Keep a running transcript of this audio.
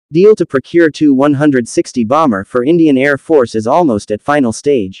Deal to procure Tu-160 bomber for Indian Air Force is almost at final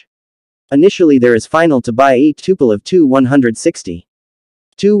stage. Initially there is final to buy 8 Tupolev Tu-160.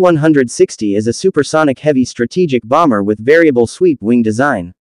 Tu-160 is a supersonic heavy strategic bomber with variable sweep wing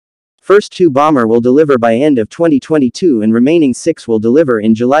design. First 2 bomber will deliver by end of 2022 and remaining 6 will deliver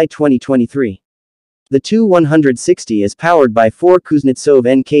in July 2023. The Tu-160 is powered by 4 Kuznetsov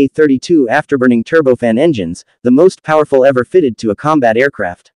NK-32 afterburning turbofan engines, the most powerful ever fitted to a combat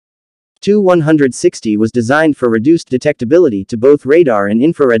aircraft. Tu-160 was designed for reduced detectability to both radar and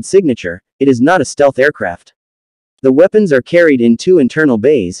infrared signature. It is not a stealth aircraft. The weapons are carried in 2 internal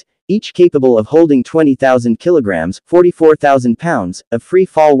bays, each capable of holding 20,000 kilograms, 44,000 pounds, of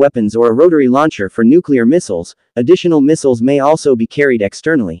free-fall weapons or a rotary launcher for nuclear missiles. Additional missiles may also be carried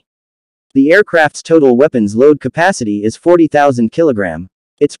externally. The aircraft's total weapons load capacity is 40,000 kilograms.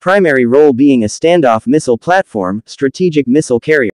 Its primary role being a standoff missile platform, strategic missile carrier.